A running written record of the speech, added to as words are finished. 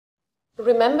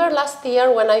Remember last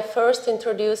year when I first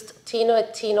introduced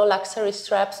TINOetTINO luxury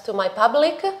straps to my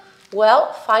public?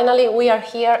 Well, finally we are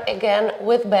here again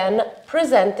with Ben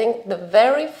presenting the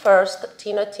very first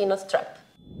TINOetTINO strap.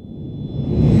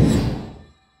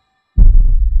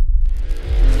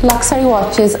 Luxury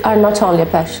watches are not only a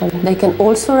passion, they can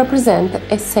also represent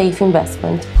a safe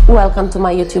investment. Welcome to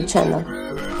my YouTube channel.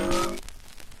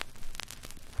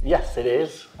 Yes, it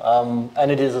is.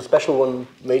 And it is a special one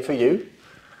made for you.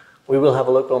 We will have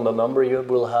a look on the number you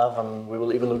will have, and we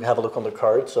will even have a look on the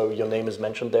card, so your name is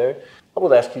mentioned there. I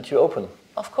will ask you to open.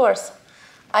 Of course.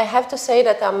 I have to say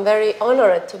that I'm very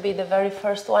honored to be the very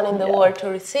first one in the world to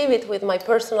receive it with my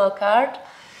personal card.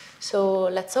 So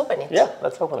let's open it. Yeah,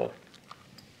 let's open it.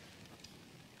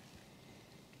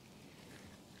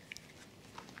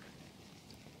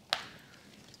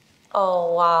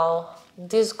 Oh wow,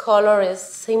 this color is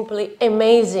simply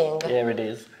amazing. Yeah, it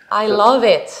is. I love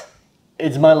it.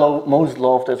 It's my most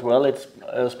loved as well. It's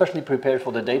especially prepared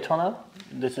for the Daytona.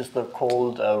 This is the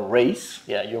called race.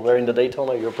 Yeah, you're wearing the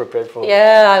Daytona, you're prepared for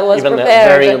I was even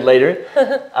prepared. wearing it later.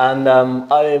 And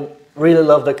I really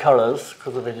love the colors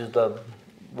because of it is the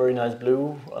very nice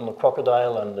blue and the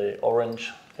crocodile and the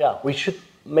orange. Yeah, we should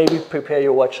maybe prepare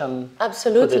your watch and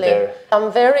Absolutely. put it there.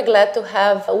 I'm very glad to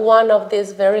have one of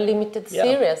these very limited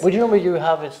series. Which number you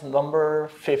have? It's number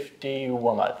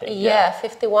 51, I think. Yeah,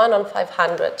 51 on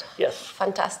 500. Yes.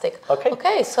 Fantastic.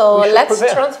 Okay, so let's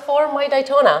transform my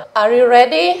Daytona. Are you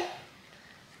ready?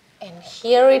 And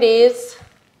here it is,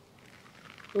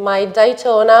 my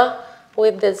Daytona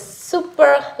with this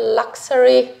super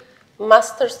luxury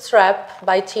master strap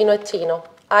by TINOetTINO.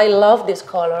 I love this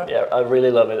color. Yeah, I really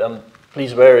love it.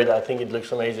 Please wear it. I think it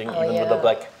looks amazing, even with the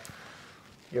black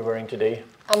you're wearing today.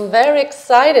 I'm very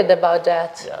excited about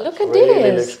that. Yeah, Look at this.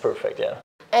 It this. looks perfect, yeah.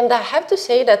 And I have to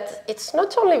say that it's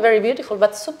not only very beautiful,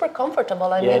 but super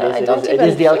comfortable. I mean, I don't even It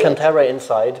is the Alcantara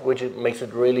inside, which makes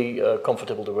it really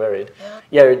comfortable to wear it.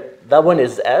 Yeah, that one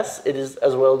is S. It is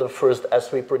as well the first S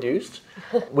we produced,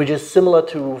 which is similar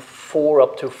to 4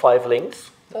 up to 5 links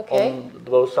on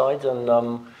both sides.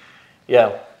 And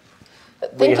yeah.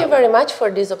 Thank you very much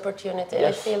for this opportunity.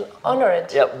 Yes. I feel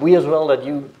honored. Yeah, we as well that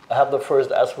you have the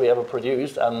first S we ever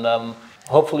produced, and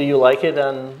hopefully you like it,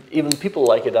 and even people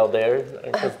like it out there,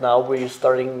 because now we're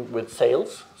starting with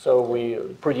sales. So we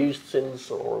produced since,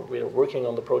 or we're working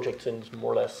on the project since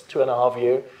more or less 2.5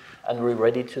 years, and we're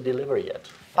ready to deliver yet.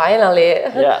 Finally.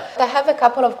 Yeah. I have a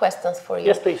couple of questions for you.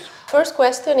 Yes, please. First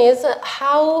question is,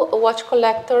 how watch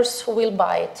collectors will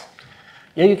buy it?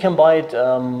 Yeah, you can buy it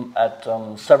at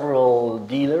several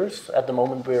dealers. At the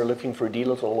moment, we're looking for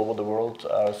dealers all over the world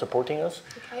supporting us.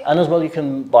 And as well, you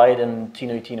can buy it in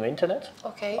TINOetTINO Internet.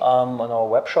 On our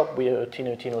web shop, we are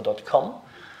TINOetTINO.com.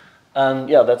 And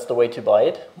yeah, that's the way to buy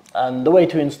it. And the way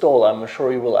to install, I'm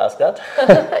sure you will ask that.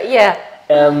 Yeah.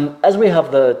 As we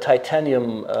have the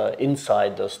titanium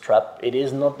inside the strap, it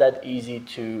is not that easy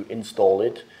to install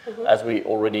it, as we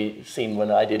already seen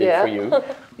when I did it for you.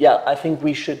 Yeah, I think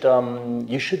we should.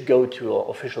 You should go to an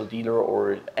official dealer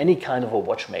or any kind of a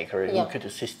watchmaker who could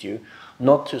assist you,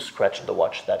 not to scratch the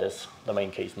watch. That is the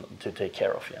main case to take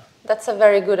care of. Yeah. That's a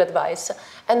very good advice.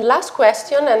 And last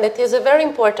question, and it is a very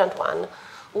important one.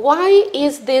 Why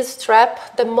is this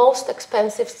strap the most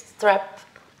expensive strap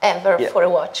ever for a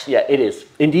watch? Yeah, it is.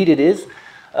 Indeed, it is.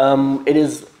 It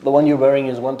is the one you're wearing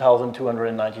is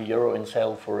 1,290 euro in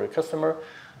sale for a customer.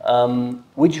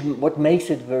 What makes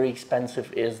it very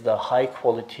expensive is the high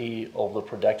quality of the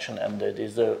production, and it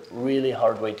is a really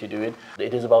hard way to do it.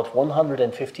 It is about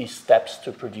 150 steps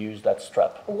to produce that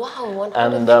strap. Wow,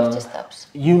 150 steps.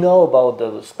 You know about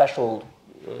the special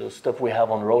stuff we have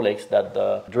on Rolex, that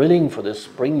the drilling for the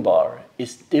spring bar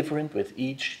is different with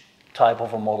each type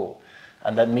of a model.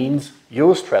 And that means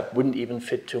your strap wouldn't even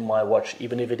fit to my watch,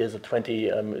 even if it is a 20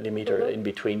 millimeter in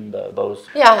between those.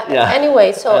 Yeah,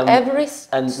 anyway, so every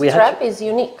strap is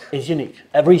unique. It's unique.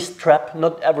 Every strap,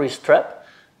 not every strap,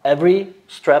 every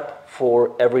strap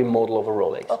for every model of a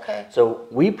Rolex. Okay. So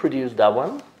we produce that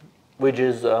one, which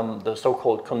is the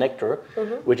so-called connector,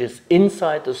 which is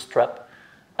inside the strap,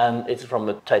 and it's from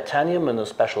the titanium and a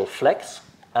special flex.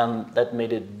 And that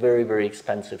made it very, very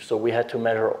expensive. So we had to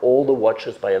measure all the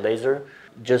watches by a laser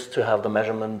just to have the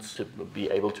measurements to be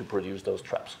able to produce those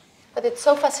straps. But it's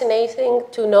so fascinating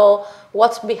to know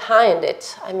what's behind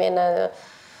it. I mean,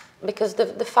 because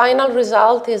the final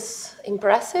result is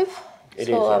impressive. It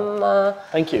is.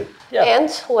 Thank you. Yeah. And,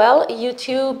 well,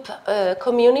 YouTube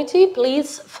community,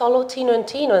 please follow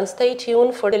TINOetTINO and stay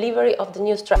tuned for delivery of the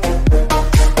new strap.